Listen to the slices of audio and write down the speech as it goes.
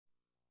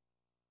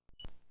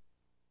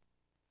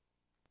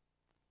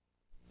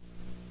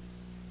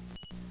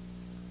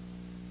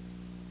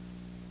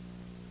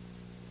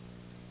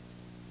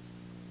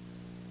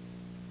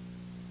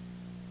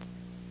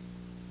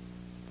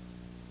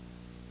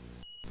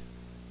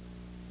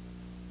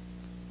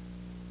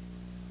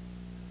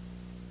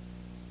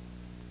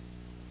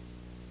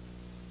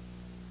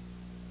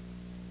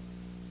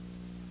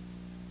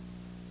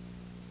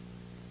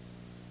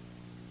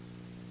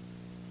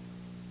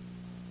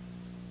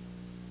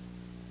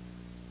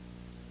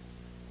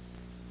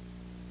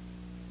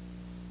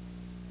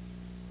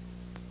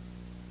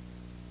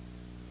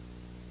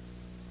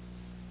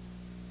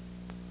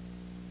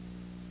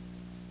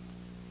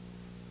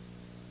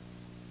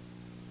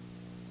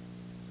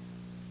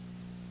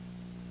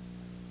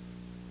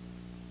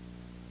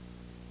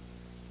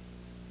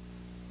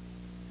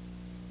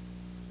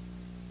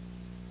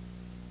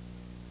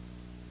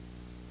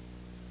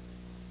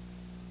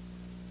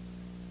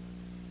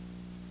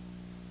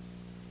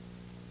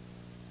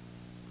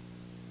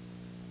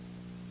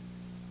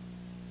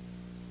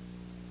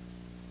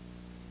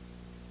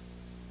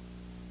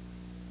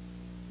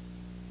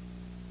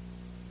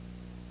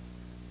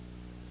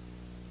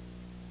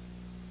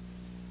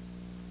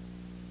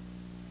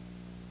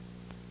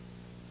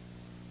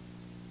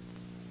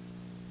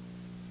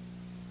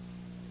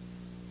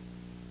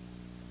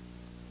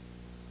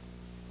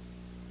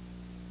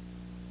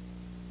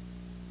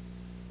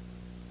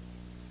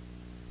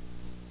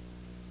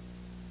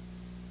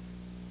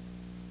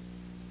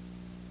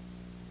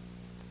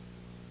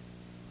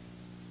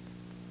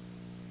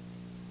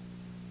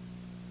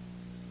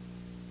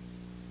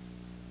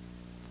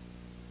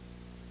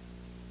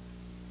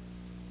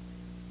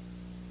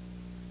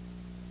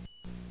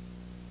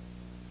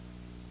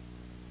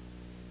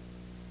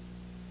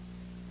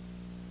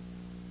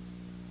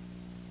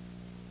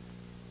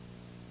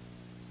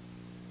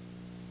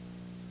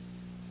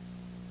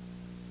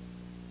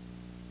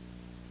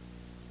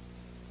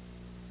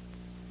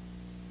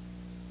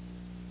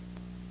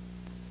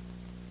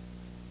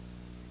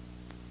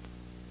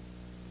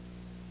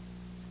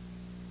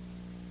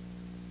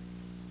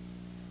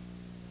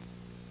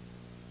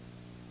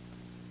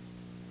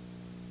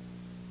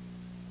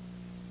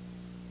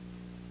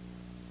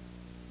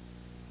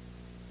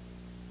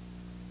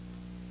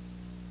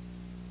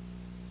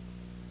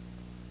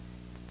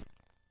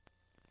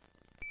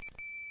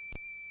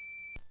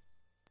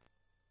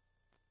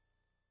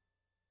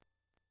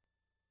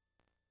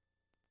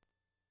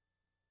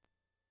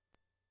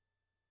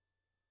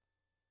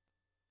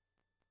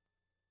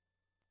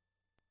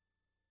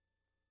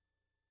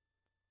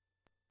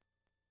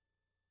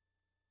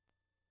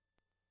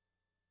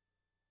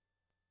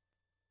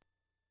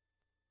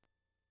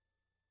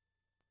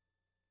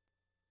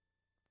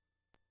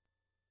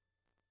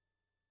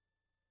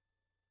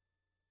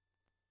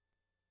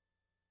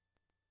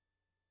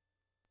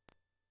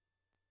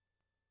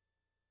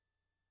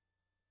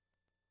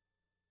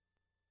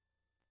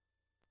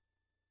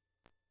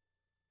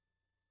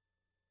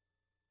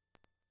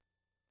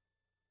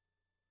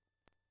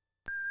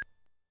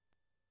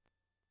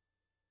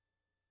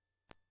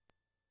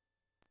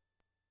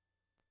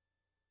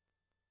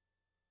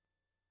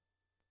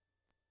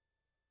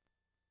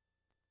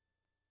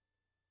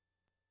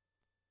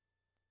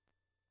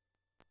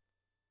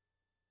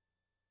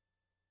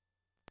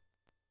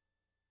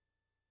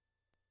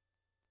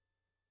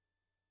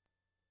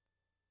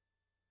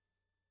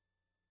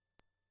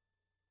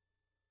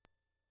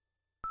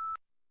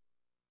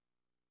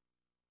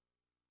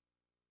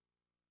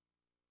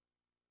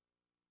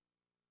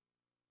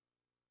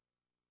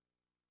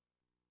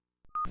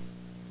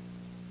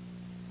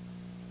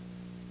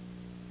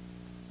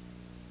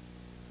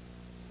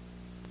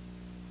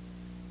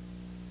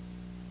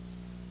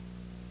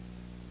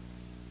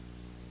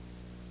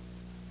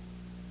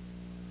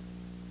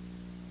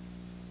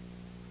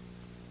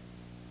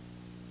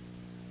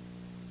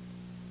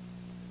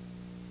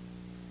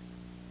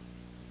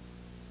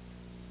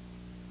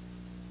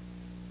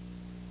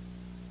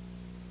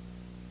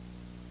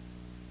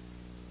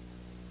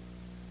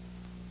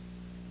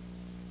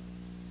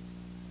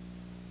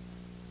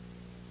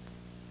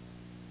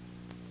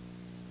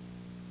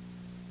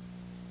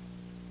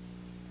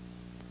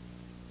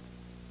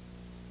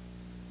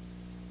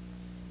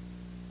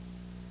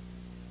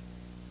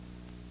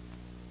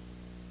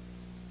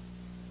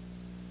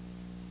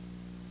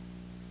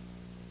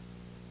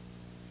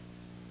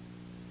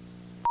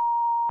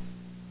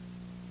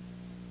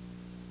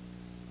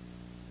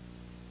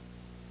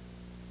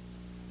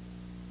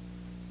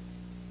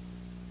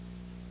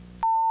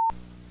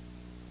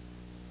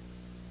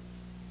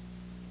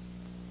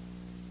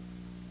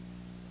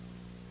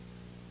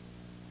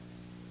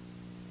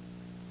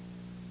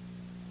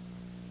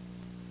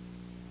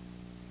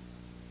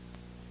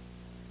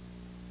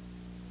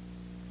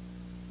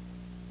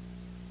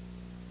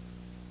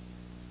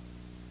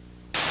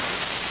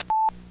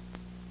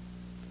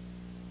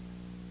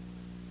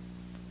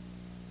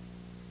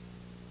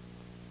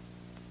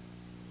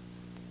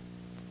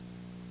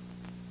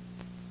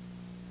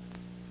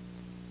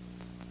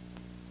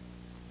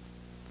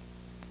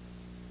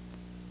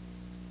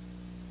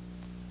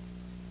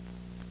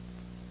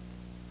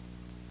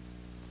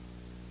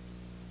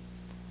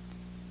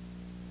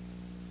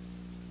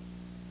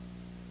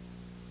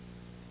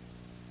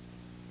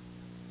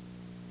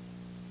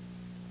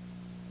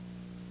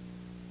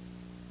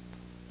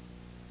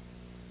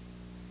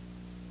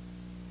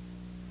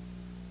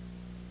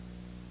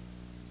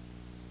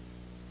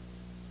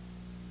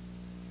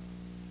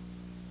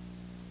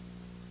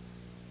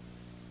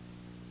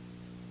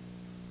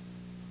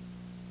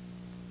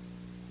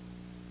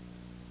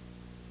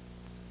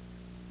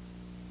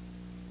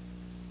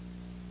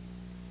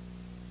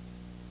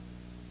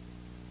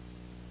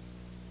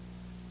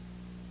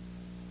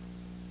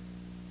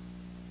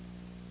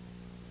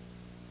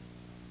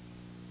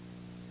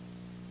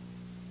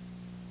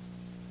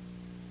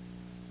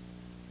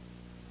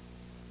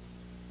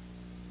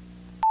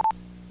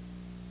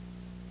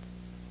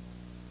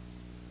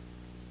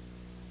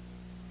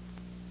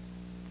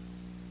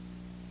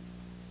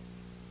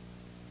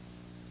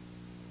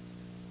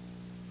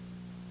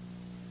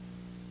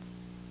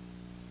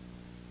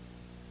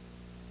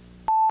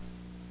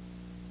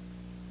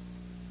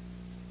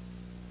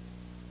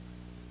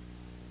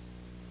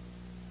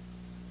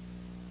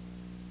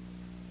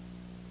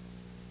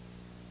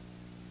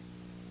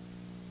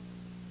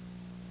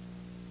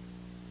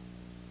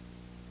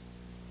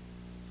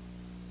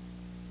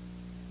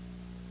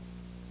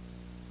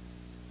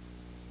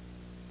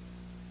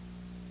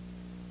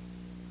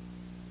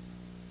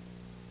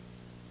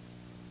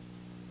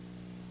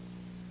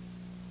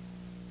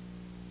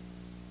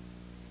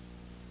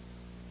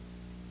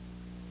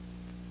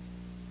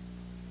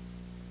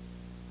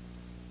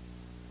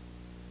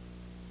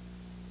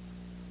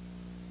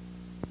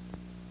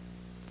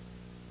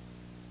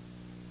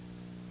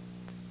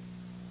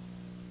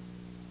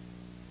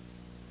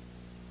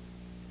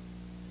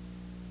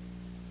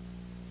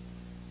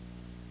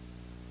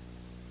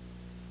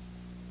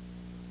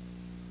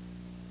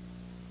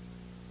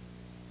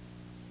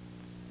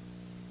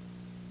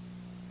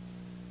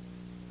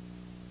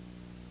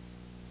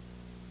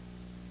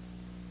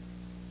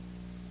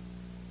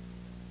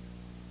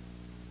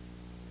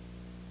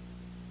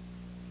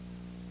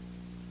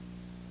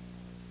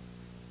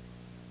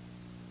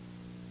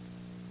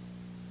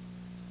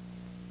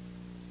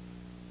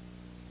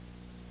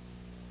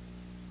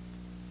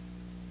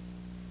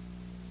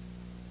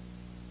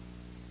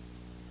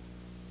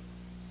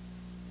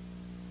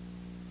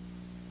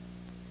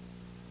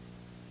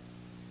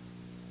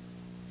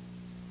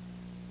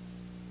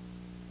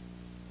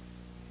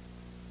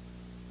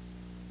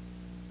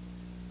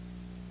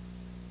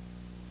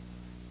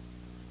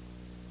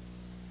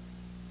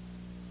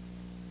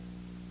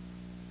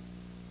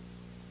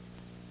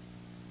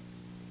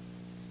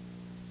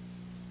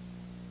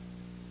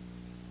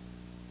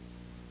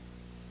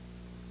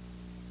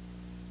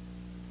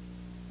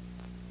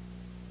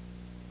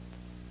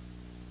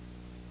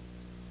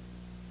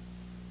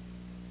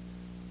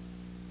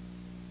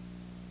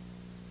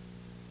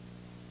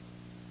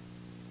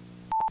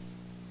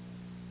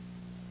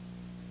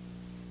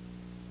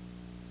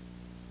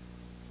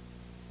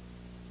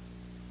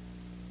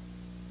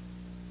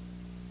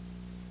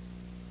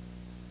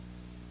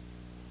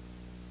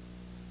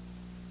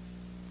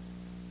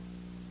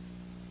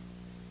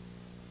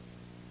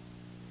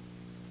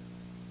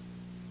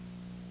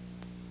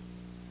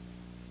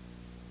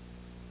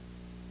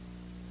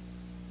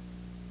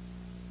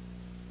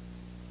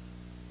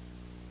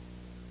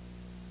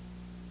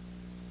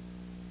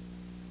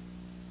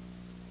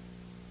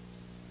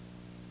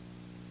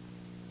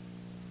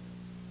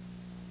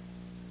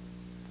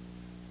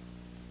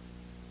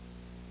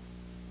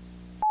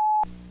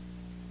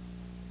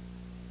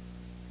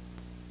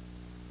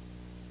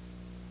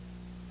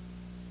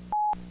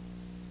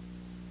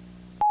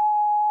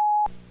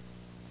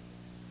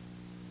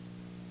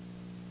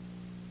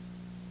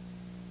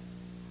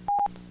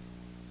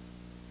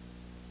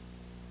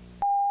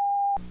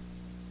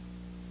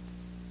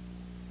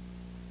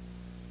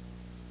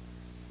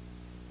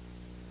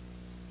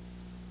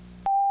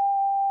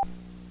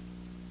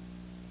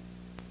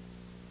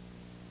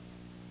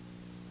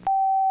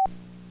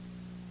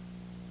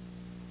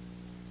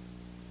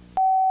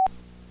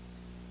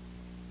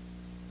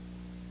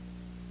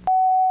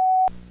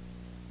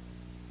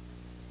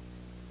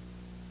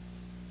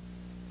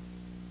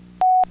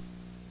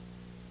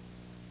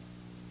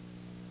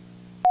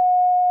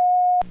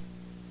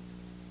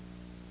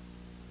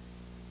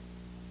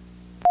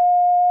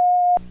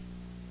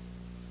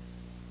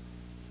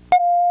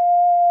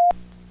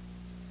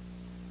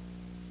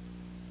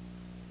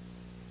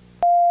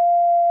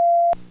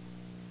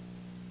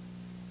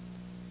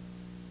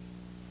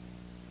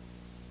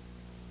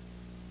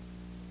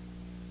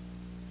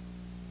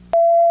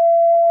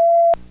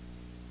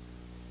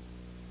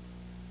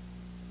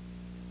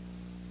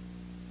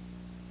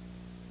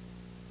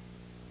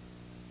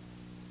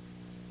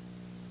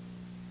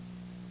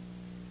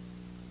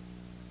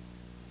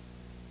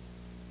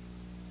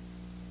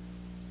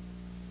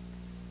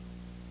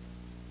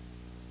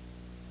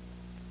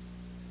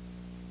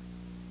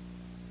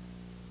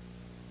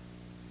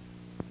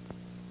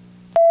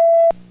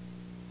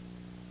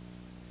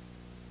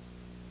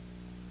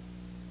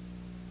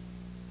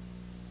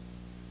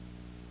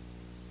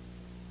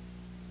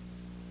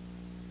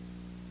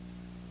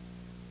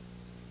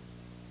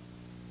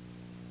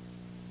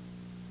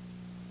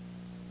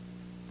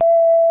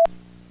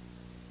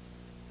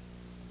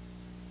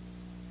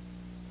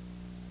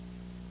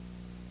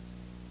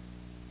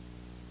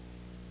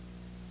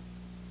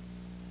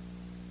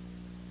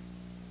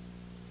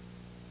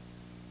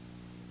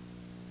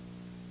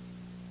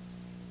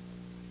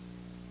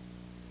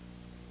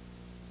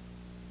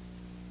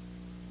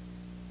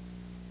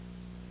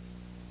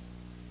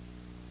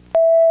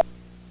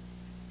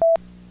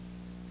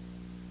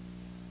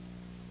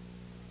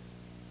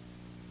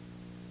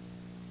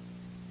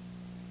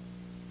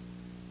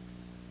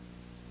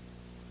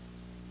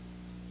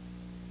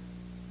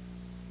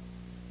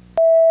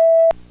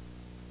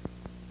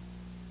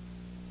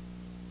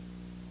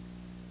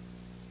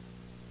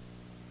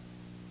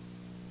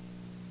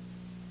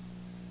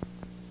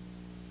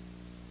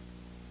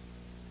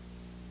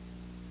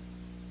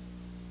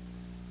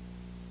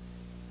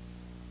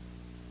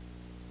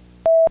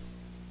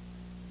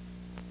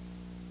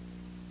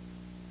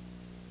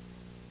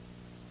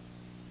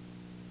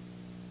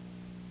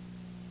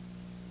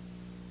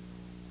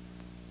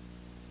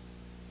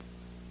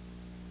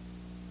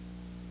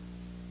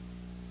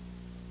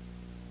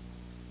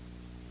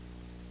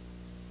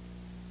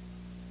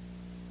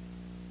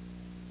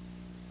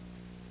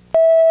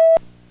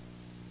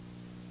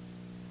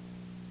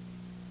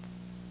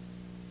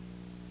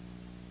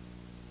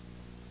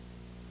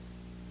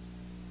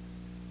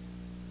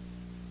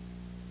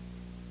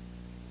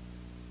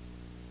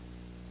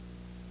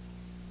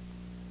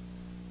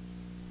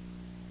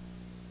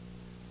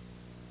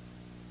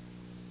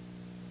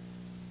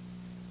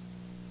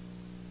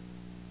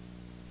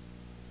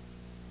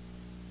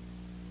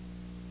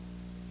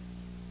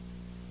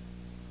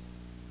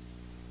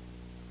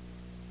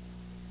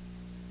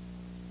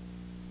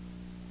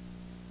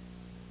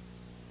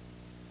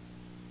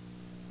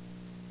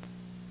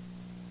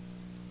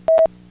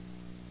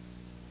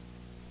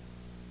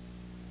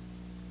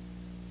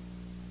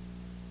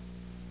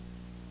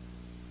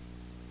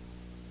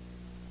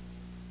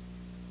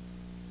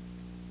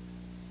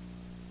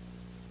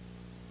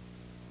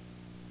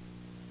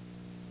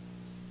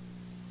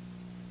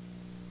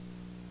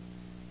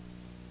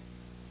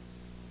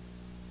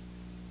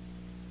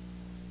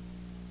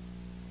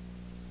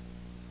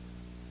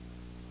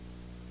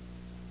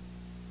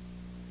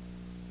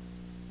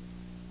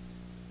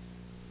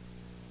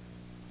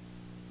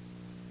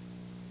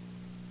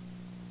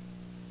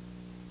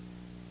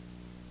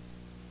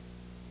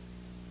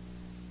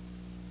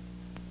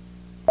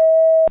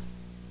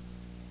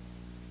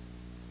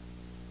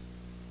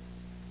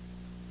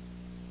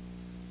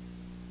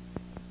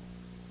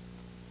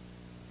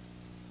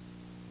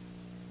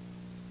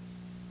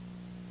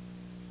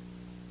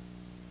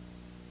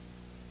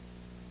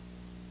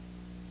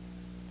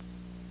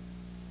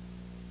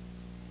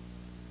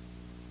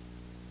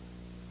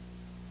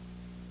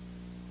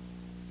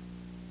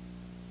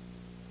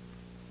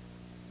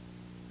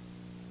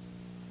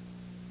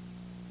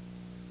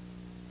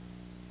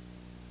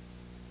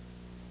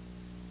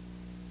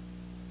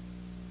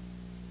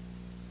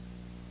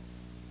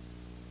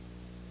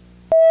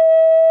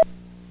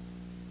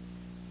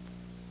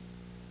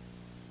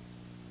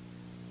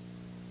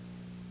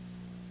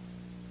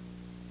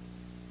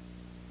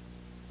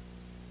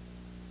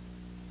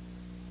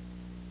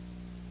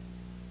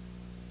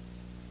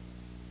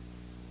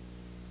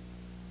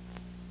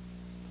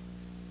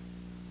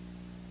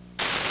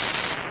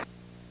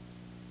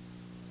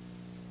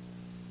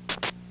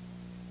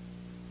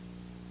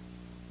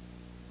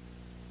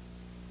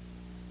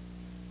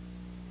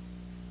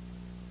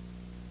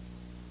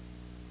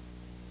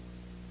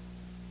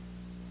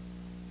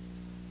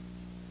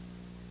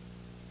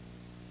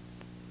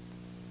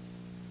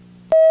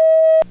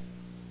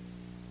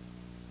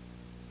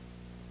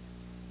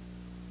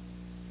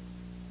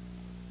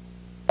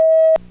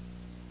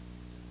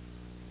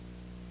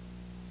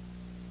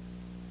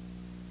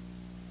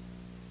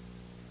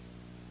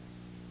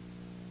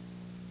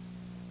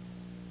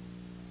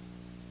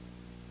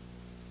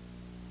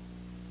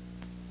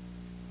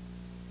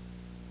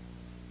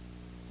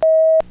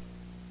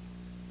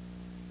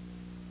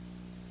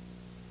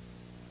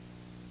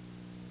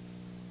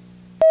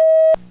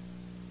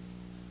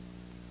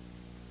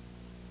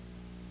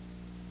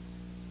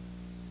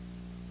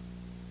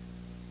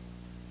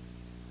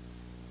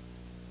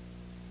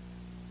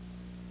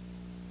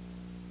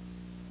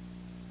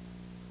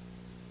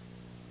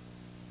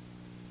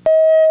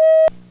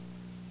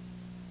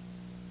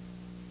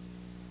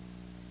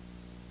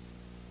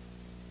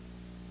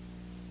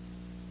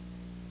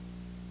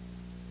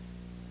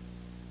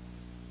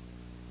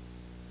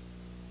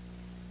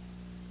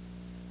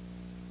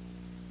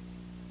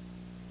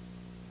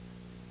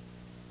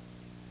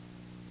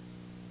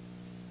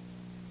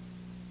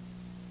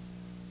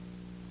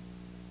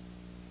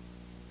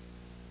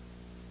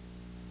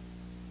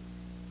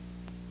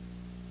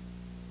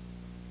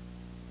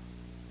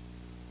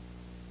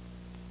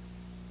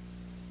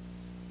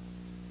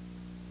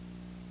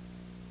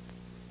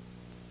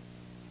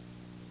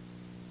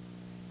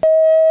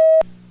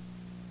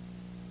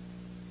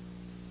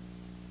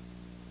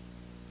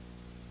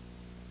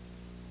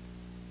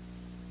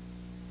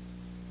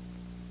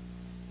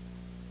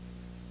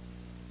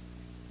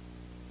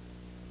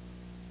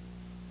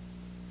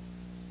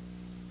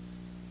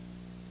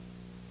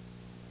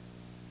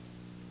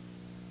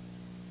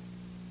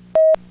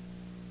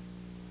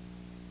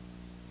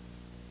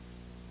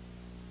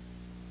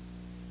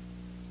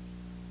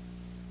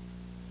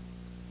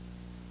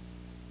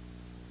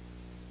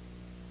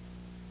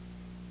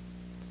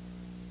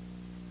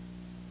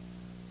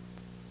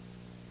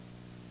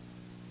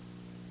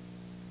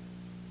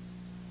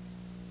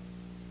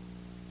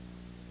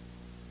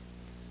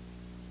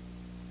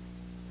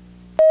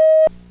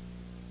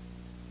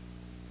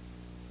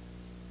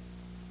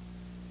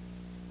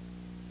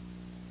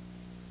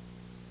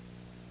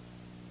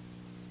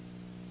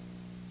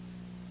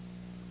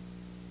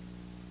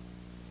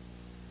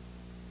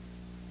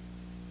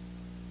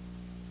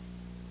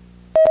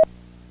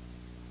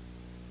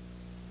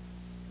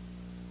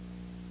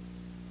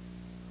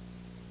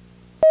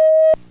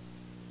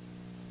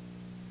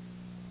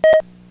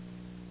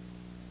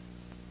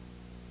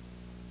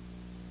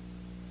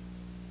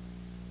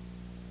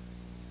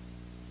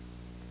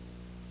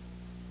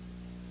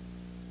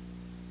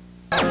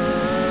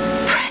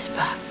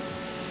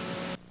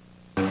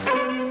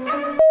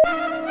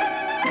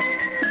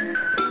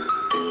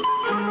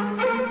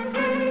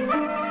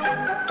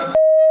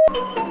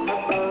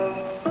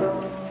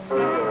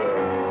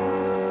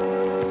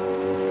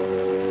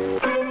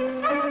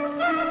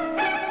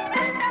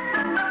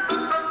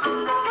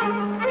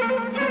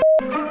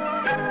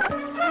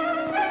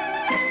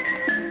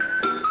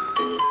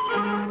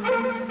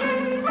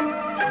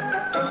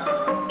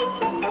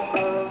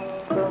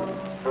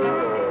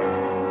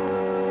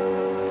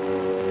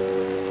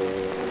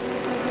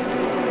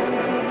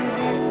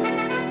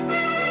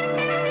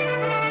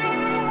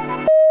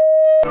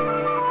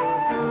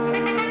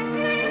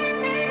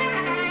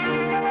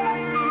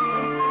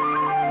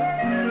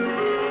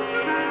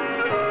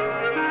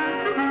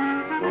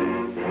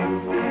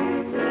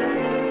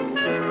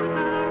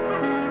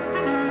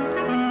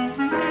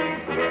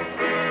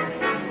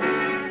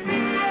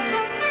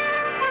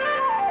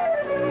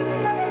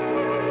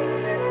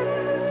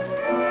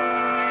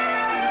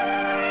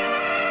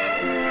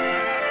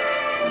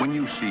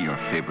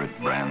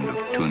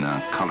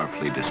tuna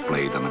colorfully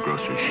displayed on the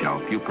grocer's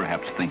shelf, you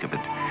perhaps think of it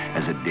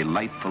as a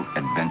delightful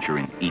adventure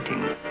in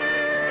eating.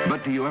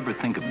 But do you ever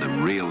think of the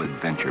real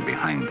adventure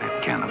behind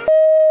that can of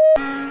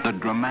the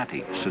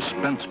dramatic,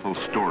 suspenseful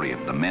story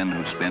of the men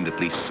who spend at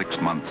least 6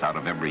 months out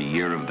of every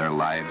year of their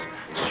lives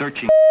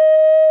searching,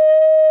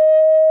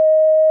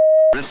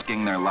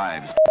 risking their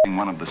lives, taking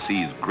one of the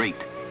sea's great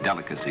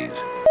delicacies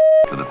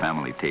to the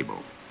family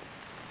table?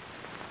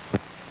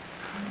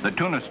 The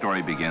tuna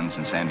story begins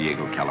in San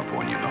Diego,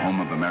 California, the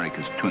home of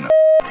America's tuna,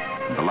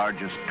 the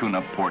largest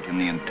tuna port in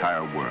the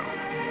entire world.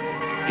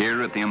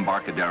 Here at the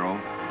Embarcadero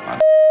are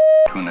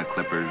tuna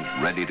clippers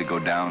ready to go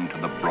down to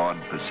the broad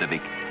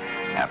Pacific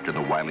after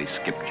the wily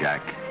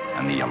skipjack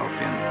and the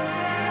yellowfin.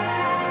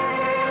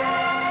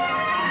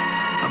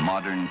 The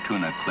modern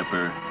tuna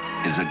clipper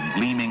is a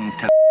gleaming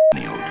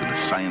testimonial to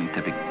the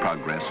scientific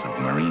progress of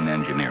marine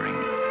engineering.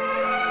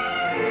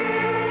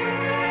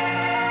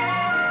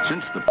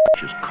 Since the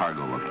precious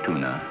cargo of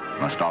tuna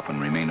must often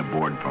remain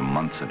aboard for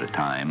months at a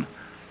time,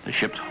 the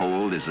ship's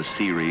hold is a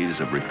series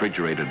of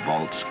refrigerated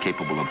vaults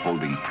capable of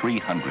holding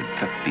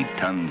 350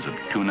 tons of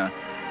tuna,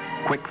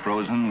 quick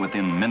frozen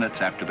within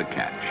minutes after the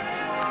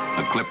catch.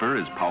 The clipper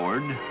is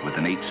powered with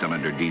an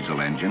 8-cylinder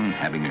diesel engine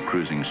having a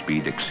cruising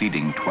speed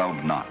exceeding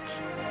 12 knots.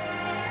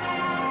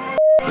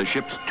 The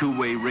ship's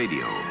two-way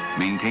radio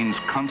maintains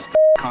constant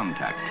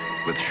contact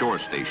with shore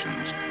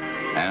stations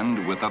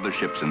and with other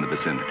ships in the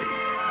vicinity.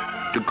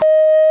 To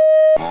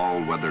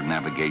all-weather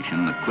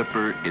navigation, the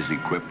clipper is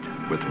equipped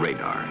with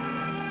radar.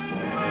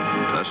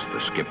 Thus,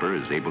 the skipper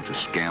is able to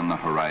scan the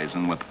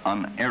horizon with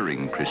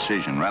unerring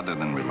precision rather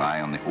than rely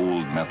on the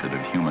old method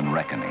of human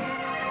reckoning.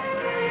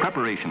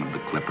 Preparation of the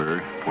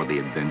clipper for the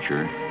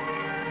adventure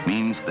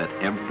means that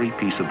every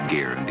piece of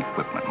gear and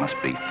equipment must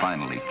be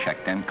finally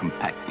checked and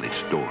compactly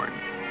stored.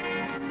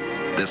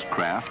 This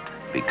craft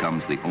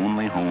becomes the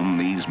only home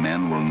these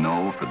men will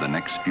know for the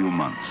next few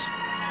months,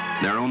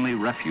 their only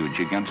refuge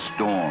against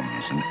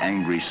storms and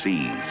angry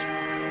seas.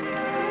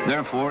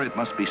 Therefore, it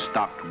must be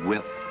stocked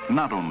with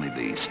not only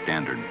the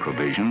standard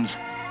provisions,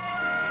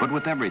 but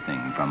with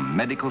everything from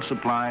medical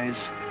supplies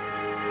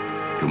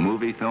to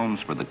movie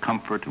films for the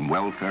comfort and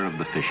welfare of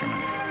the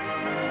fishermen.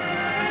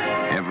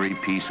 Every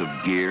piece of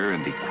gear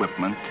and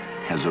equipment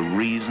has a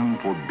reason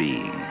for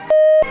being.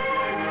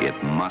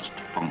 It must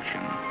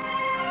function,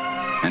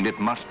 and it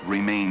must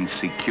remain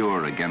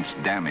secure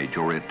against damage,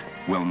 or it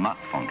will not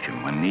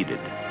function when needed.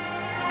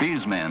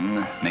 These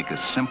men make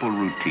a simple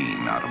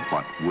routine out of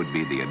what would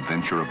be the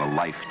adventure of a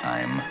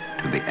lifetime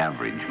to the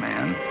average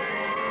man.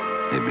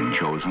 They've been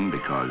chosen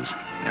because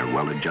they're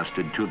well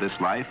adjusted to this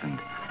life and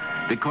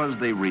because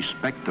they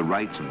respect the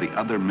rights of the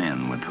other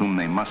men with whom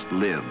they must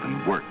live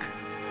and work.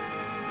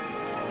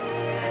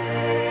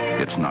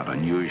 It's not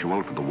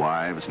unusual for the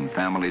wives and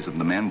families of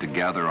the men to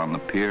gather on the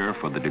pier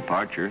for the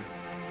departure,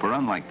 for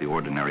unlike the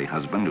ordinary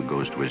husband who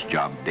goes to his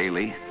job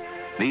daily,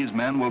 these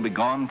men will be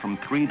gone from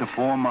 3 to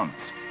 4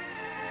 months,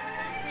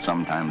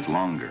 sometimes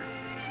longer.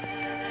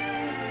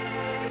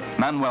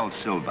 Manuel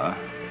Silva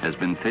has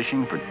been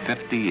fishing for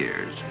 50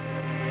 years.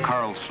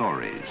 Carl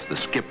Soares, the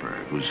skipper,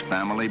 whose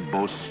family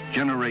boasts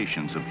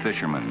generations of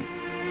fishermen,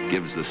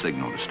 gives the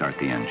signal to start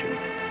the engine.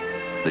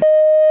 The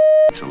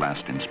makes a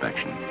last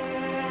inspection.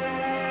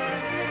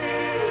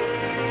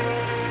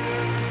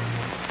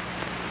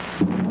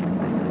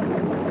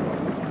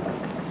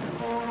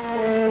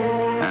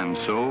 And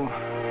so,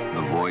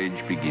 the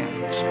voyage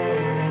begins.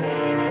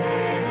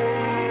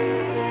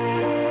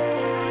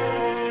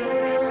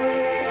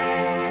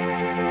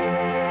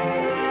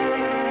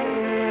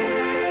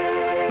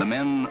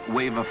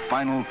 Wave a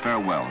final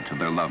farewell to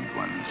their loved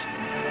ones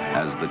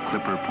as the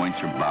clipper points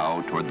her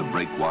bow toward the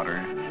breakwater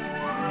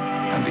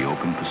and the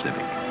open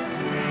Pacific.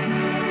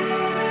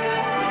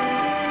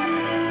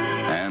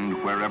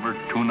 And wherever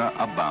tuna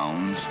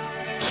abounds,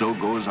 so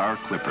goes our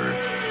clipper,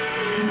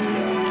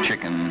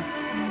 chicken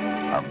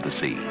of the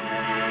sea.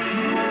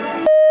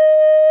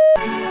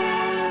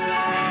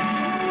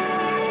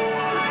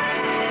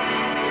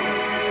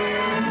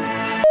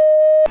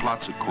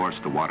 Plots a course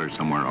to water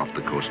somewhere off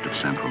the coast of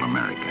Central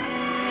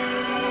America.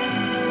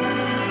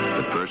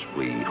 But first,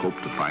 we hope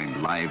to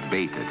find live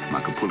bait at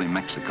Macapuli,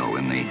 Mexico,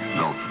 in the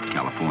Gulf of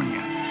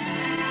California.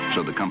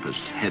 So the compass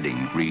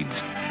heading reads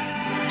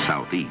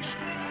southeast.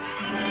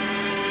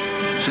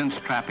 Since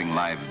trapping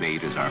live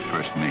bait is our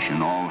first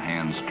mission, all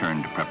hands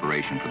turn to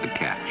preparation for the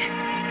catch.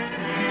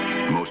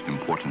 The most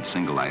important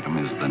single item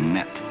is the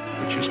net,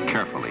 which is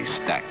carefully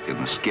stacked in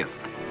the skiff.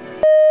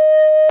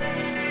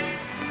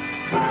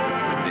 The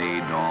day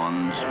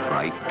dawns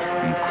bright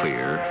and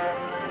clear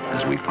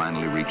as we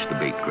finally reach the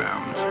bait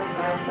grounds.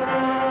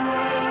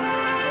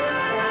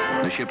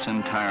 The ship's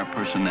entire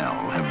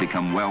personnel have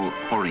become well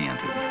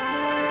oriented,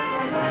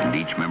 and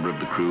each member of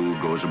the crew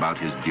goes about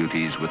his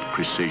duties with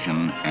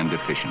precision and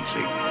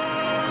efficiency.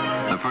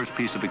 The first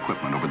piece of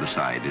equipment over the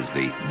side is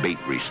the bait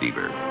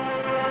receiver.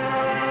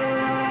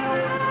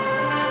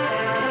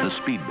 The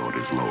speedboat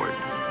is lowered.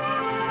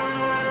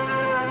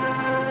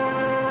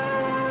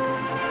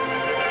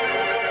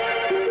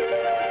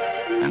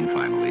 And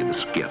finally, the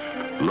skiff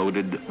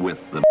loaded with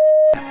the net.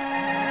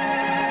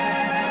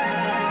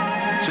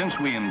 Since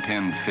we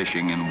intend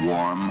fishing in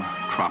warm,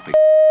 tropic,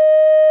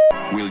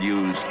 we'll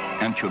use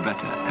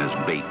anchoveta as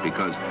bait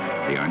because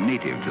they are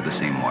native to the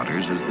same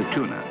waters as the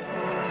tuna.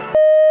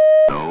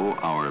 So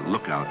our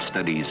lookout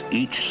studies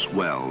each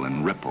swell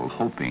and ripple,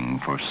 hoping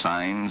for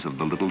signs of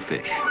the little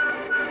fish.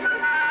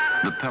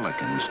 The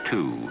pelicans,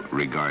 too,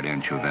 regard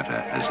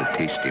anchoveta as a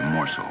tasty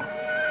morsel.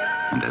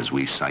 And as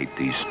we sight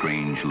these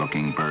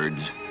strange-looking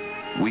birds,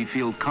 we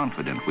feel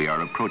confident we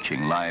are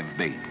approaching live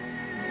bait.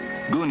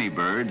 Goony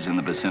birds in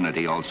the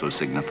vicinity also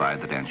signify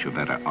that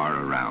anchoveta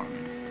are around.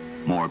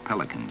 More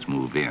pelicans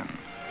move in.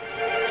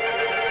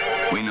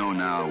 We know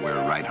now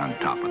we're right on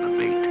top of the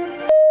bait.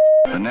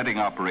 The netting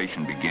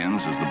operation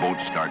begins as the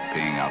boats start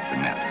paying out the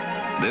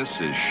net. This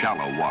is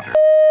shallow water,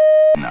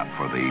 not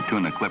for the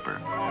tuna clipper.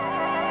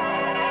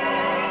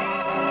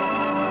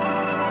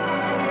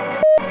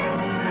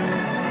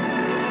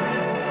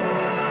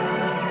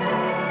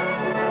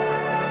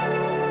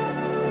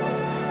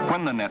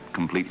 When the net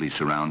completely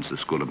surrounds the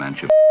school of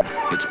anchoveta,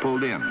 it's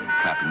pulled in,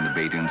 trapping the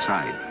bait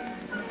inside.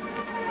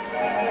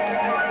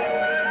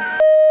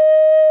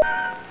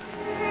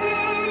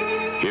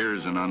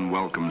 Here's an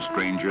unwelcome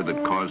stranger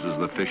that causes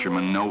the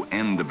fisherman no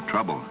end of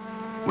trouble.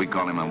 We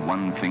call him a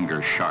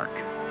one-finger shark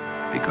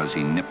because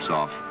he nips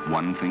off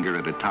one finger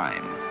at a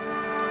time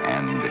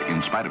and,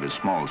 in spite of his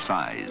small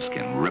size,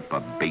 can rip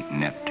a bait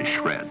net to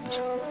shreds.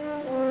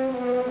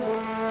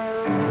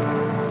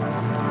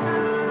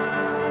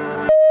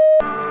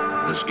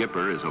 The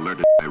skipper is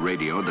alerted by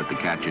radio that the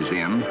catch is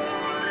in,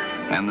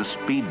 and the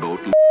speedboat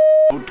loses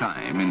no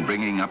time in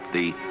bringing up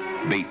the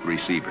bait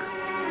receiver.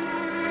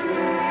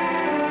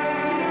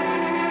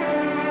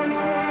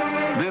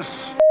 This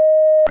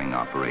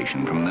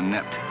operation from the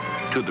net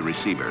to the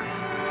receiver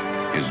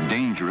is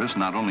dangerous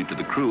not only to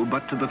the crew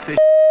but to the fish,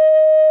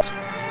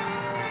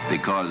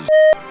 because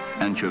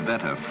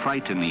anchoveta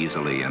frighten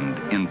easily and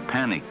in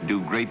panic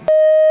do great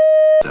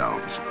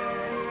themselves.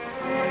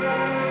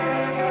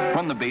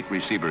 When the bait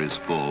receiver is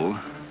full,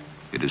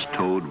 it is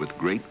towed with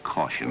great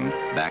caution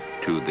back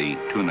to the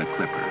tuna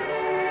clipper.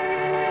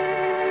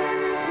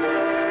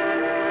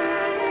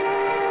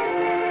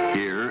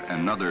 Here,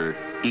 another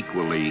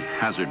equally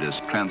hazardous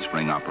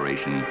transferring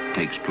operation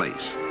takes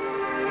place.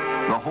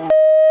 The whole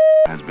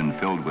has been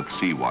filled with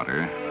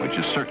seawater, which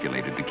is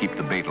circulated to keep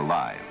the bait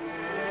alive.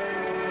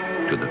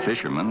 To the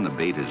fisherman, the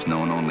bait is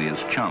known only as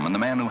chum, and the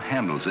man who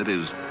handles it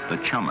is the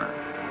chummer.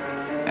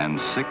 And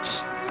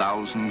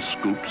 6,000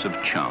 scoops of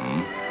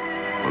chum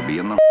will be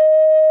in the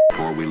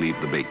before we leave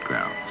the bait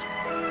grounds.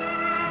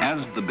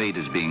 As the bait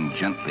is being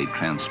gently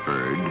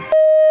transferred,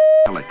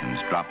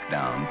 pelicans drop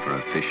down for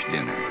a fish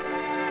dinner.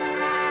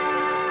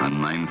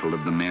 Unmindful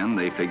of the men,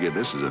 they figure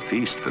this is a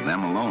feast for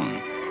them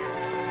alone.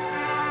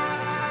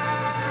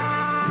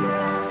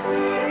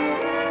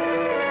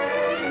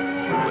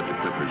 With the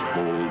clipper's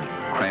hold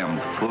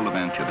crammed full of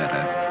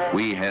anchoveta,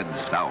 we head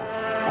south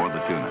for the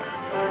tuna.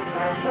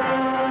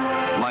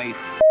 Life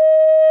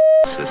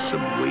consists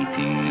of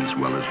waiting as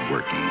well as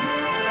working.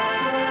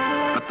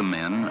 But the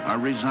men are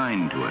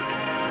resigned to it.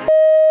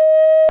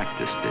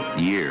 Practiced it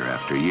year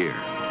after year.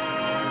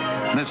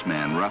 This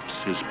man roughs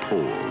his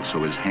pole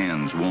so his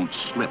hands won't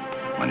slip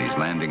when he's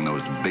landing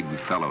those big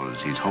fellows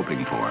he's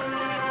hoping for.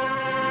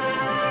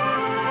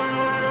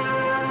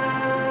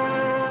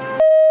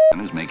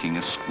 And is making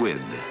a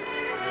squid.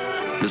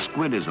 The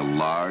squid is a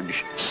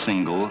large,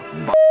 single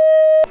bark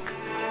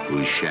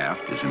whose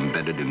shaft is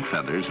embedded in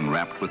feathers and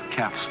wrapped with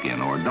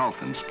calfskin or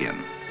dolphin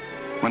skin.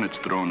 When it's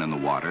thrown in the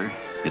water,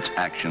 its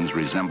actions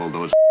resemble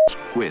those of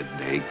squid,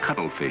 a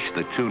cuttlefish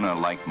the tuna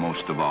like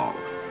most of all.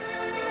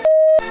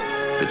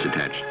 It's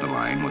attached to the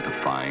line with a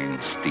fine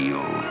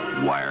steel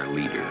wire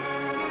leader.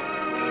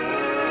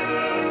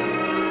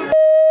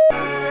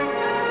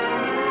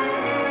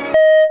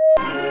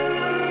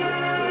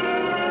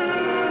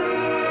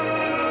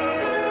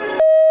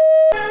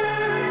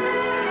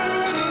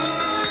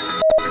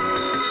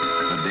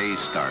 The day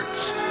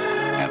starts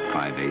at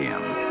 5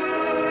 a.m.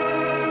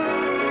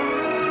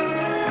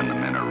 and the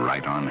men are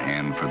right on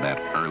hand for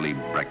that early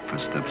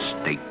breakfast of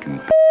steak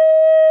and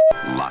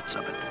lots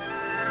of it.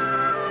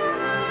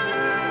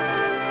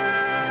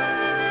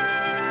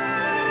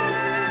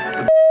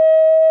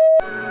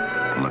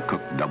 The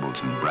cook doubles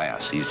in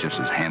brass. He's just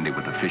as handy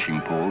with a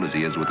fishing pole as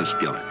he is with a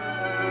skillet.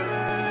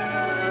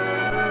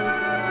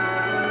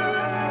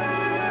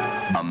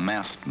 A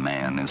masked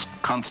man is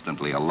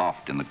constantly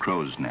aloft in the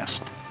crow's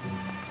nest.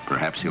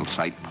 Perhaps he'll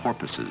sight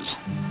porpoises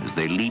as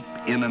they leap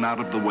in and out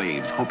of the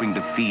waves, hoping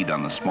to feed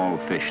on the small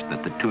fish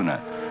that the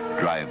tuna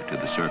drive to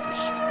the surface.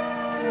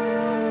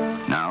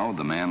 Now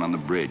the man on the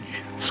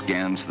bridge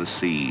scans the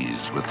seas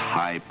with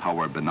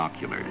high-power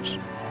binoculars.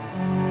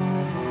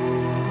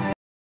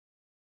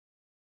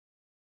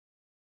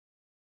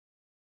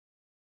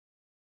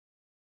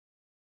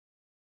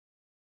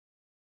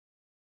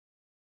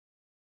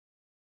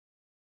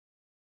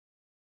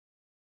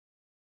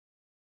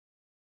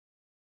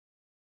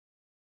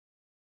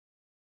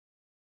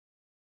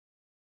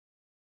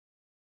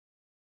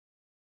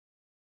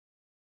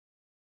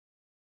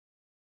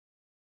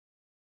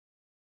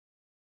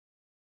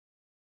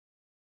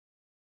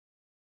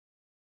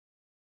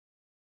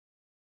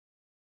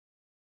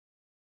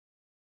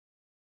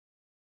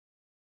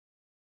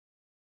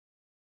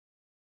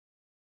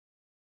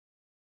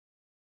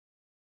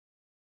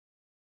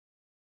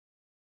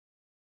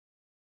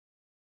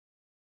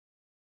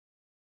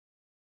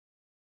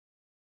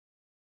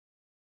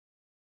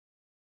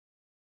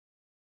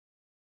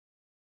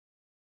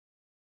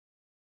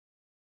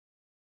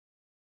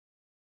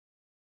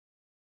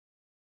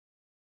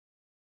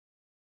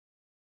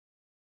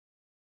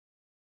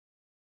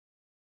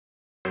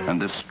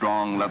 And this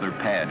strong leather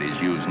pad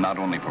is used not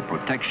only for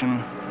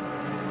protection,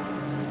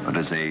 but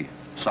as a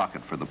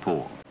socket for the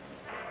pole.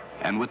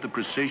 And with the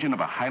precision of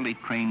a highly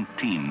trained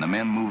team, the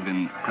men move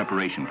in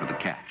preparation for the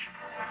catch.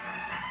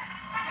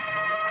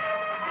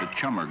 The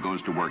chummer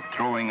goes to work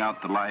throwing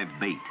out the live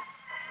bait.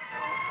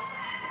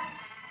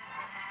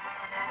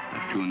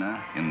 The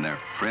tuna, in their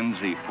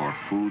frenzy for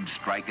food,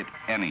 strike at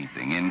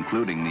anything,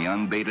 including the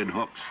unbaited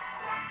hooks.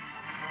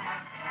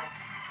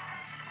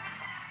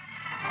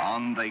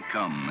 On they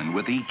come, and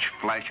with each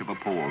flash of a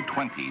pole,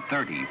 20,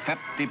 30,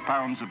 50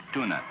 pounds of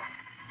tuna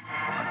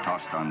are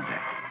tossed on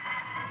deck.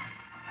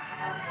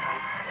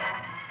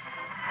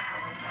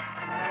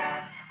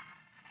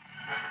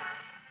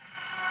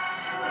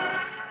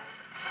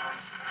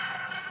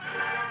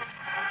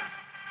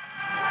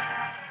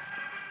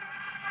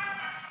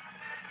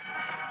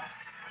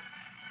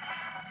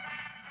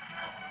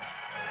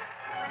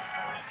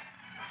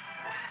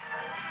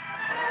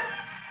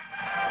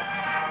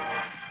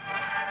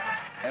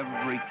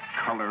 Every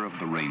color of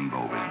the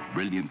rainbow is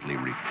brilliantly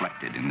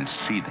reflected in this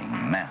seething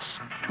mass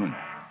of tuna.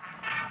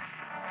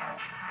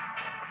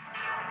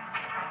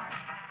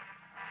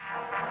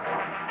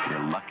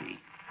 We're lucky,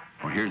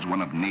 for here's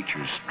one of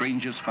nature's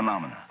strangest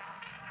phenomena,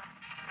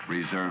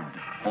 reserved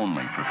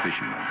only for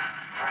fishermen.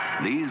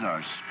 These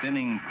are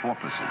spinning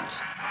porpoises,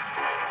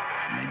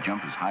 and they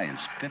jump as high as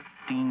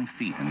 15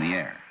 feet in the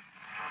air.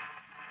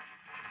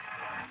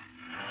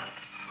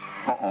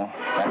 Uh-oh,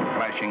 that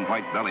flashing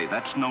white belly,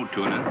 that's no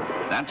tuna,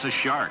 that's a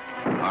shark.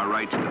 Our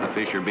rights to the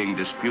fish are being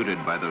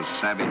disputed by those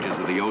savages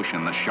of the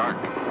ocean, the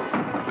shark,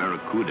 the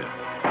barracuda.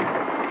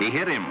 He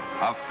hit him,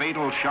 a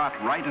fatal shot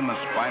right in the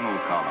spinal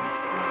column.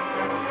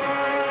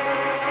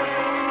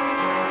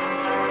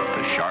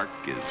 The shark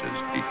is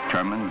as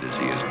determined as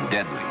he is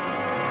deadly.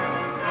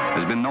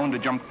 Has been known to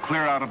jump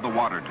clear out of the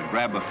water to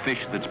grab a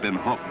fish that's been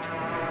hooked.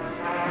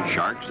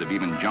 Sharks have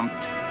even jumped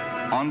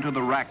onto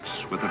the racks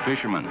with the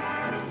fishermen.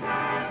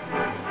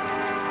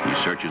 He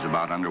searches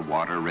about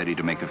underwater, ready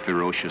to make a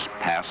ferocious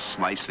pass,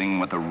 slicing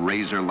with a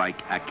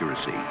razor-like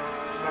accuracy.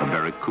 The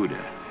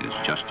barracuda is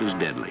just as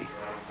deadly.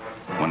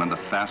 One of the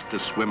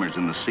fastest swimmers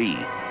in the sea.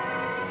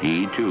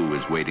 He, too,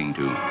 is waiting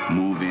to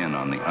move in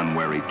on the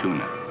unwary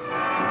tuna.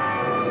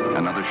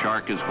 Another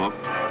shark is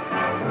hooked.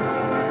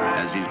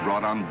 As he's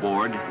brought on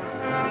board,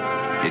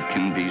 it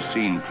can be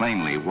seen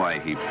plainly why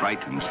he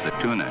frightens the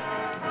tuna.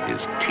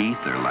 His teeth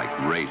are like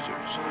razors.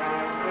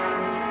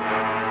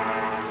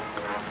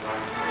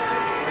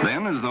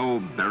 Then, as though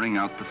bearing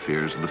out the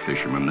fears of the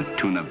fishermen, the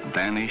tuna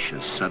vanish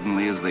as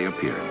suddenly as they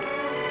appeared.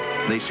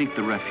 They seek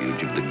the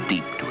refuge of the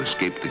deep to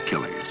escape the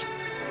killers.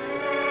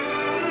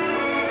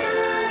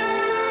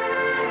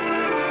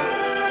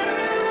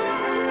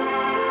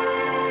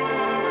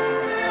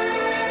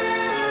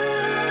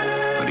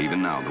 But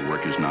even now, the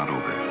work is not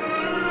over.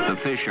 The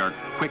fish are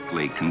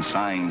quickly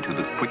consigned to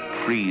the quick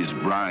freeze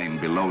brine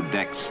below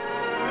decks.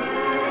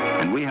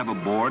 And we have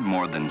aboard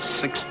more than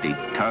 60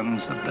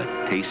 tons of the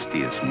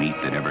tastiest meat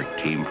that ever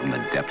came from the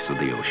depths of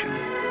the ocean.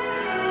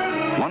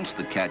 Once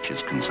the catch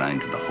is consigned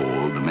to the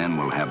hold, the men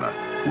will have a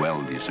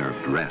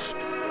well-deserved rest.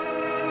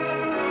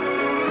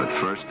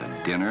 But first,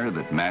 a dinner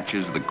that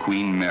matches the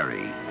Queen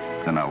Mary,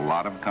 then a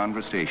lot of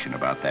conversation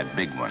about that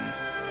big one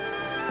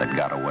that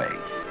got away.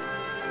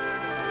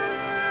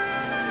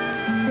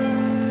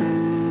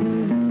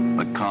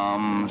 The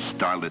calm,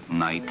 starlit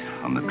night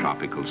on the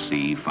tropical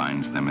sea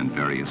finds them in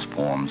various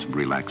forms of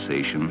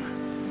relaxation.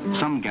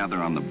 Some gather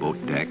on the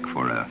boat deck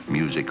for a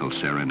musical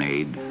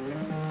serenade.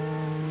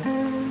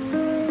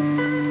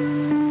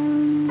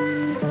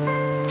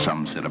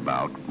 Some sit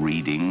about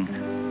reading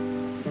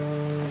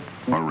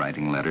or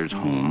writing letters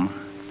home.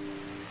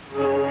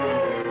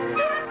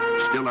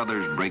 Still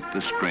others break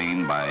the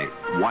strain by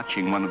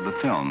watching one of the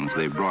films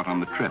they brought on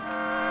the trip.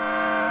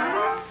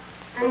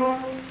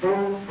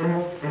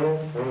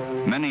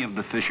 Many of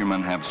the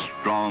fishermen have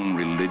strong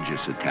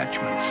religious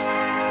attachments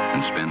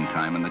and spend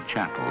time in the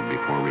chapel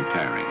before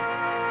retiring.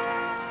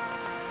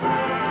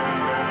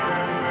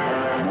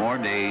 More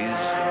days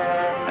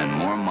and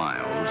more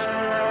miles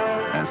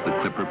as the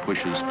clipper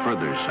pushes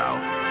further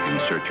south in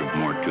search of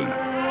more tuna.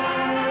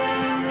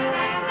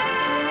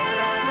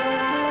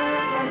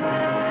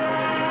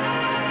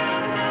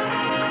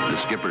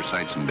 The skipper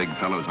sights some big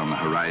fellows on the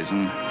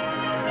horizon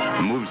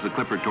and moves the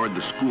clipper toward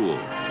the school.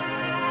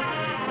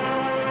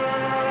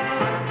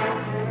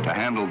 To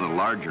handle the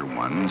larger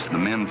ones, the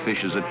men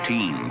fish as a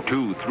team,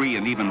 2, 3,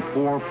 and even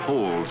 4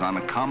 poles on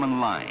a common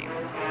line.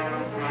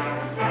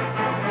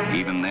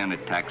 Even then,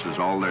 it taxes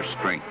all their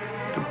strength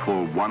to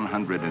pull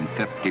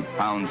 150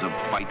 pounds of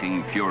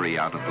fighting fury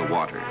out of the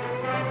water.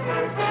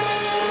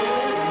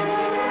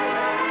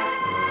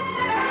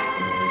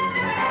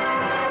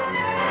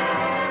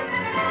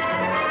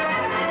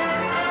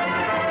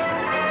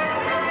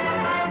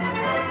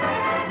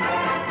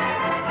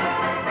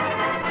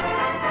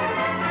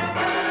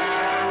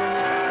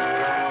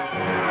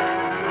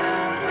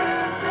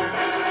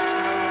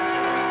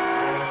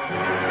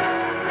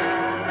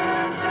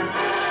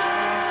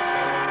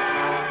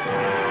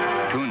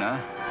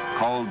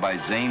 called by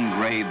Zane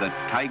Grey the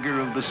Tiger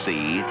of the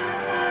Sea,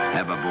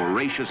 have a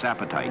voracious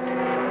appetite.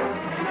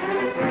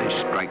 They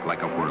strike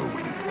like a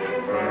whirlwind.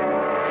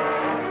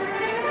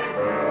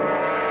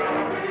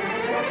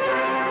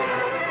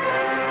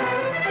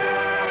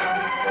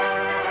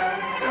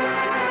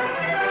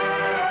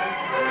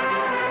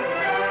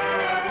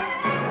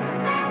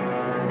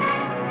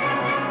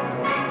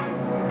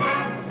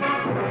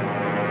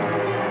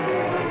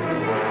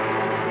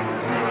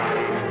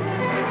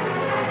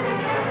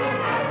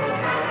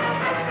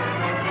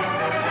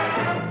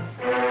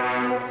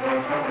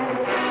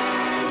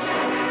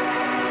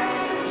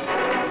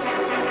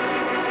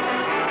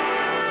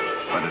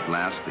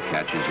 The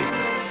catch is in.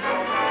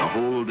 The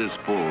hold is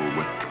full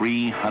with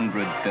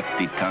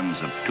 350 tons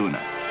of tuna.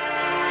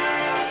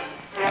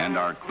 And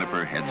our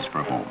clipper heads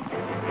for home.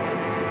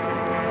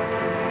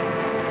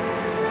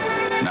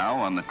 Now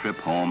on the trip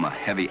home, a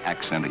heavy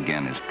accent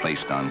again is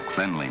placed on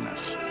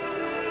cleanliness.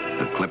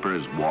 The clipper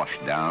is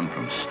washed down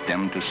from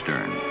stem to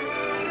stern.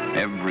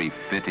 Every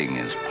fitting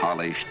is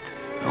polished.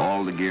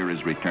 All the gear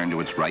is returned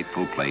to its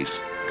rightful place,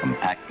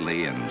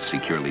 compactly and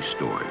securely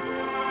stored.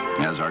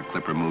 As our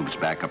clipper moves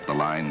back up the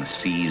line, the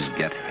seas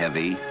get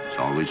heavy. It's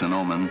always an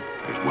omen.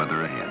 There's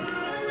weather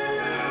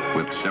ahead.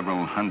 With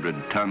several hundred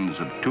tons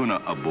of tuna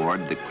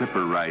aboard, the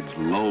clipper rides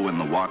low in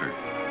the water.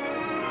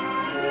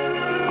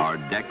 Our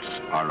decks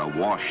are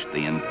awash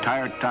the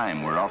entire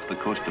time we're off the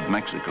coast of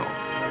Mexico.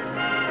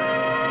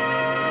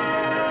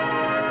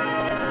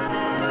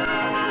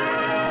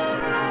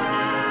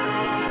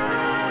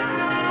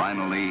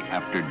 Finally,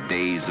 after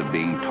days of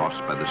being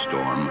tossed by the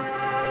storm,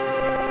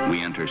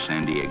 we enter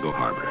San Diego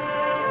Harbor.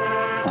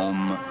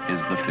 Home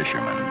is the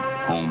fisherman,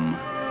 home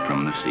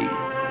from the sea.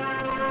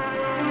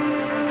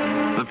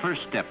 The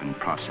first step in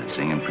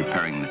processing and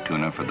preparing the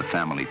tuna for the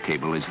family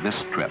table is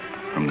this trip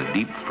from the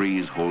deep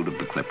freeze hold of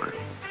the clipper.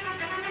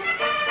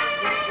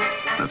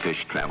 The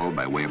fish travel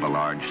by way of a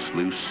large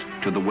sluice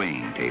to the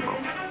weighing table.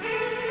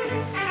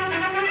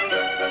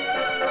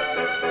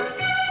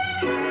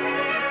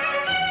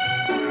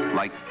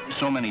 Like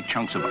so many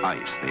chunks of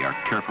ice, they are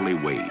carefully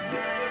weighed.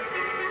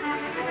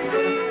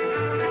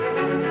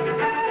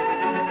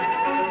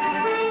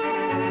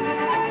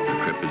 The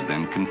trip is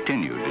then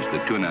continued as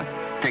the tuna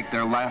take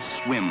their last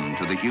swim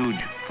to the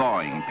huge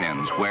thawing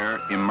pens where,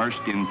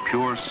 immersed in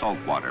pure salt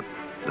water,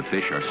 the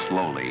fish are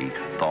slowly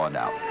thawed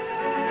out.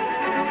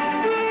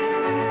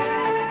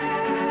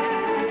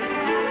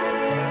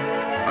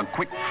 A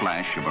quick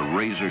flash of a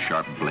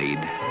razor-sharp blade,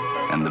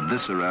 and the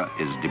viscera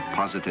is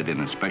deposited in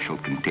a special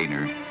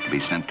container to be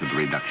sent to the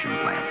reduction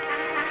plant.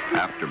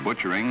 After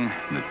butchering,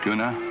 the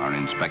tuna are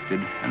inspected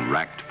and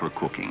racked for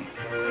cooking.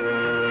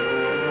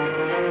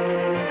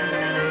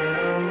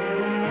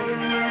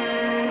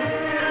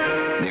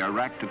 They are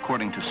racked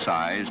according to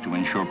size to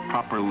ensure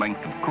proper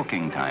length of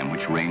cooking time,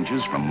 which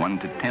ranges from 1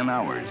 to 10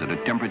 hours at a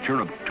temperature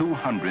of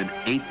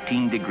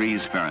 218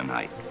 degrees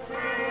Fahrenheit.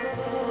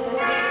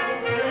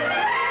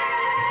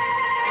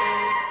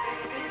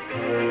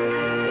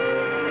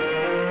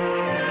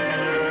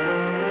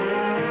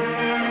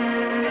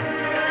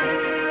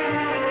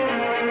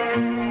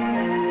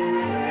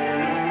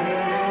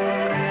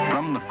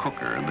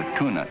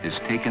 Tuna is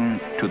taken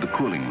to the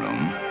cooling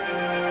room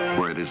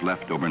where it is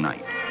left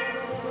overnight.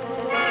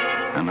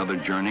 Another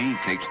journey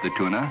takes the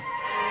tuna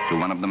to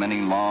one of the many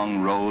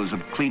long rows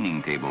of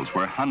cleaning tables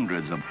where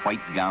hundreds of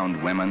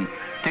white-gowned women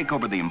take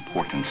over the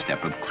important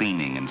step of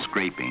cleaning and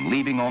scraping,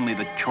 leaving only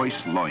the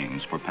choice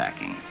loins for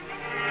packing.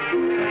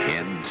 The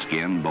head,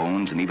 skin,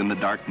 bones, and even the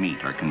dark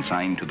meat are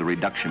consigned to the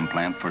reduction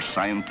plant for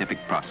scientific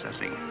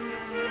processing.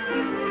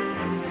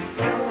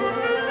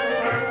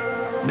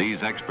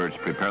 These experts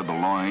prepare the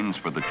loins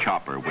for the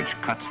chopper, which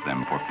cuts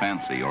them for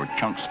fancy or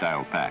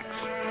chunk-style packs.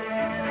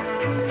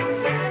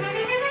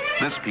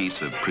 This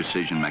piece of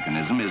precision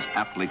mechanism is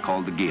aptly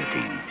called the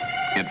guillotine.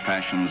 It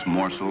fashions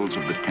morsels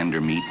of the tender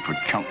meat for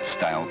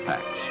chunk-style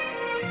packs.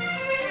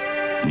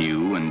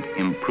 New and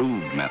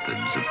improved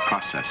methods of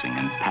processing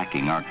and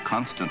packing are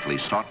constantly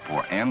sought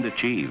for and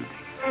achieved.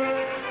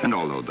 And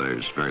although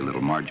there's very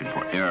little margin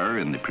for error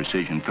in the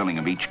precision filling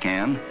of each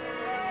can,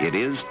 it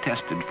is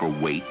tested for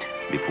weight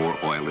before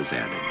oil is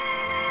added.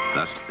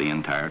 Thus, the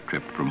entire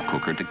trip from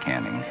cooker to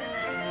canning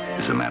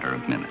is a matter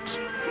of minutes.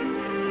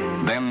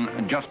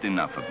 Then, just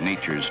enough of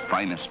nature's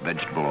finest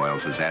vegetable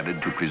oils is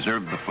added to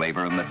preserve the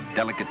flavor and the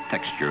delicate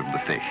texture of the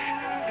fish.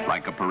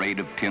 Like a parade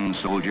of tin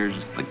soldiers,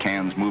 the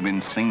cans move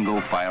in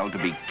single file to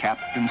be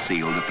capped and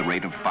sealed at the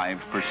rate of 5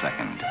 per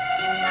second.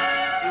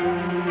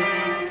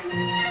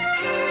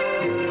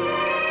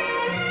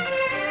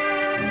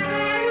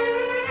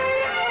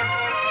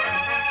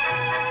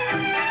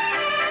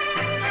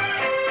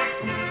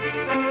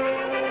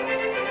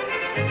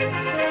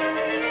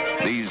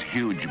 These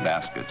huge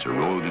baskets are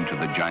rolled into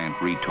the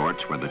giant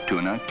retorts where the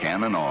tuna,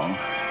 can and all,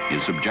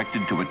 is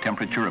subjected to a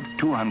temperature of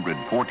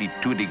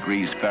 242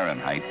 degrees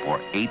Fahrenheit for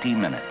 80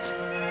 minutes.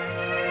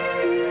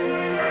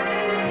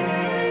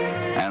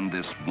 And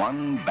this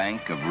one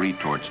bank of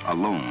retorts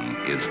alone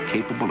is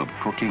capable of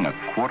cooking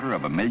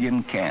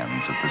 250,000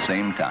 cans at the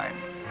same time.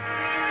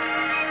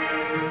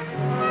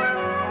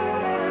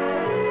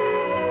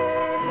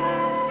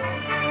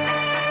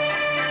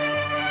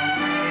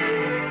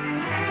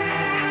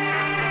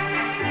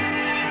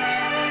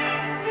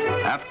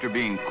 After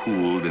being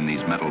cooled in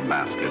these metal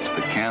baskets,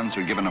 the cans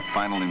are given a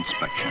final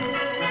inspection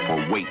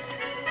for weight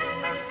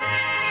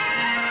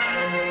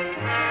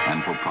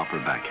and for proper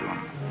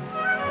vacuum.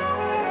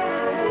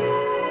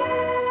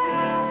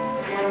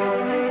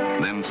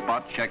 Then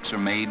spot checks are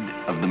made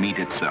of the meat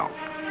itself.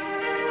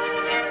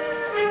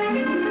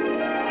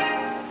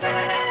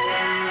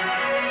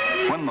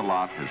 When the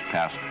lot has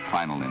passed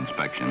final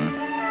inspection,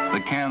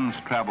 the cans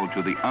travel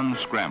to the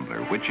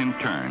unscrambler, which in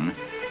turn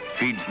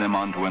feeds them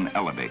onto an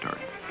elevator.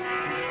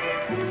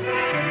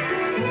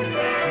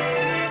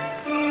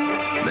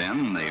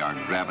 Then they are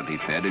gravity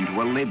fed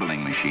into a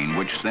labeling machine,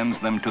 which sends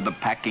them to the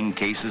packing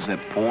cases at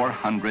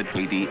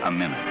 480 a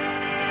minute.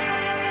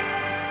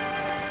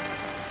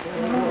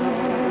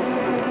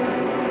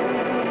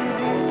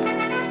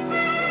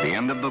 The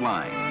end of the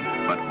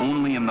line, but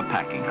only in the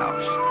packing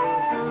house.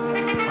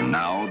 For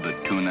now, the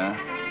tuna,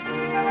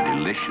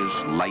 delicious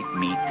light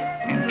meat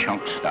in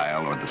chunk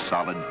style or the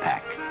solid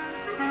pack,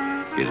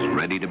 is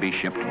ready to be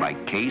shipped by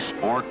case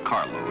or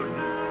carload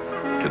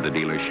to the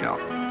dealer's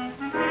shelf.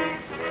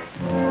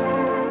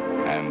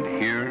 And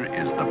here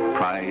is the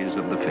prize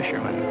of the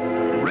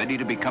fisherman, ready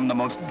to become the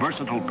most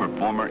versatile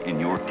performer in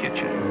your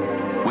kitchen.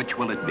 Which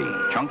will it be,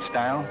 chunk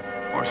style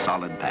or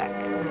solid pack?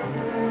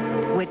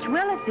 Which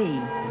will it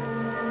be?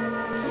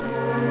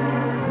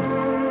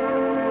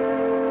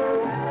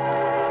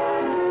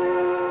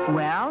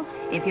 Well,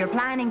 if you're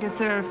planning to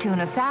serve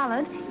tuna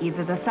salad,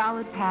 either the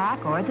solid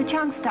pack or the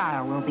chunk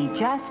style will be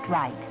just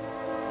right.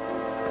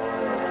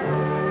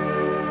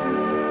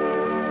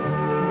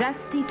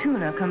 Zesty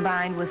tuna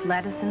combined with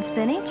lettuce and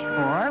spinach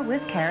or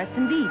with carrots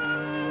and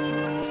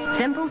beets.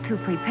 Simple to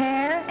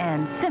prepare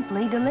and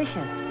simply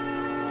delicious.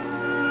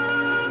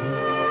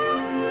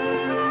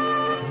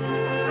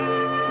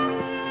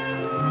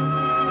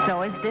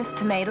 So is this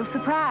tomato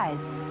surprise,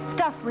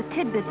 stuffed with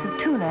tidbits of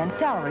tuna and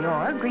celery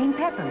or green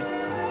peppers.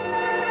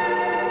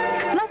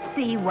 Let's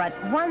see what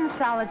one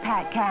solid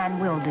pack can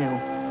will do.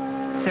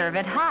 Serve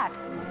it hot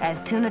as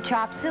tuna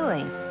chop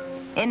suey.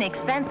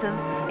 Inexpensive,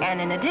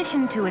 and in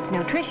addition to its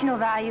nutritional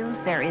values,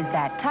 there is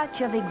that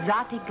touch of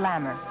exotic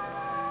glamour.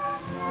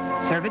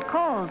 Serve it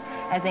cold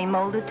as a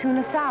molded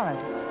tuna salad.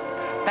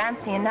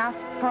 Fancy enough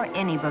for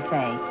any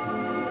buffet.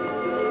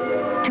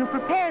 To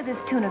prepare this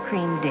tuna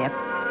cream dip,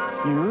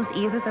 use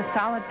either the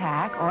solid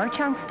pack or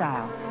chunk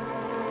style.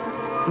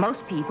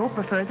 Most people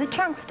prefer the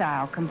chunk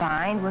style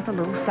combined with a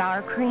little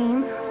sour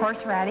cream,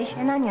 horseradish,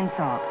 and onion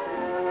salt.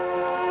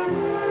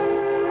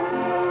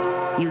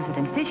 Use it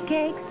in fish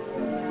cakes,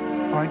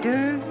 hors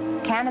d'oeuvres,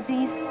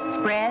 canapes,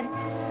 spreads,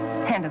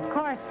 and of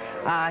course,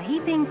 a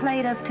heaping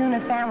plate of tuna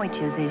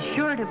sandwiches is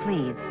sure to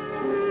please.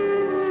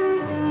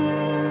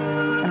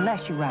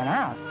 Unless you run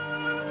out.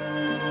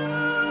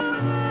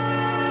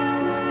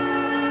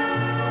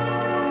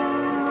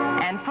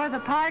 And for the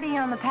party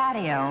on the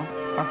patio,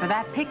 or for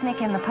that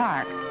picnic in the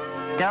park,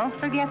 don't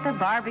forget the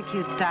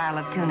barbecued style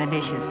of tuna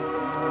dishes.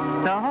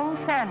 The whole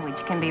sandwich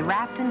can be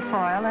wrapped in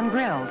foil and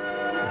grilled,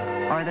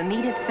 or the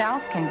meat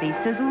itself can be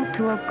sizzled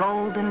to a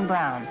golden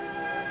brown.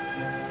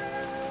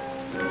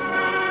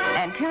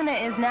 And tuna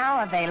is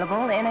now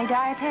available in a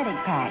dietetic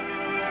pack,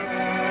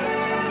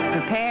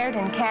 prepared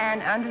and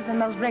canned under the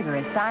most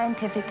rigorous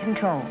scientific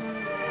control.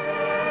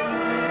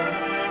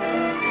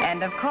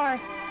 And of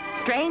course,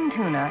 strained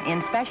tuna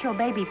in special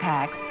baby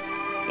packs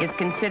is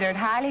considered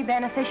highly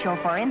beneficial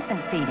for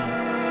infant feeding.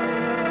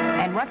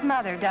 And what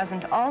mother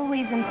doesn't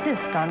always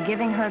insist on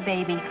giving her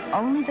baby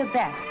only the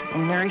best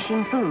in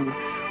nourishing food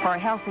for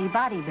healthy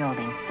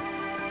bodybuilding?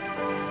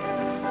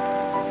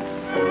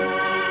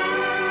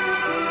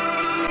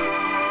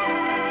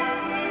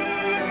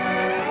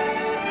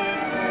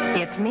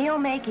 Its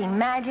meal-making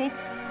magic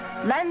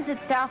lends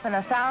itself in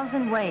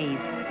 1,000 ways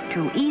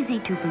to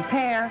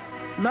easy-to-prepare,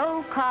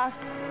 low-cost,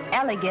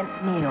 elegant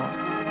meals.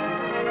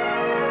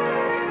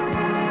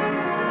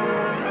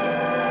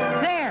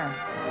 There.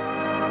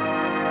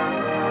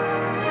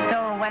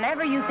 So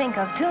whenever you think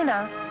of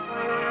tuna,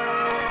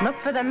 look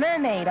for the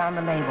Mermaid on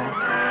the label.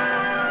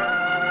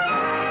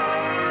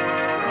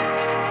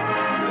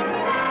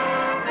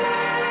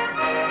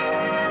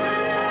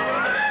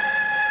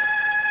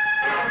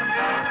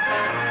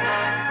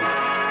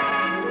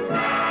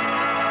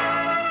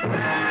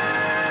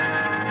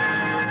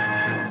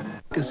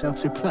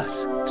 Alka-Seltzer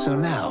Plus. So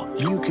now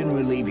you can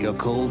relieve your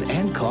cold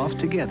and cough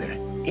together.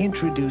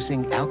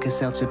 Introducing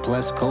Alka-Seltzer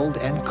Plus Cold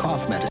and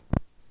Cough Medicine.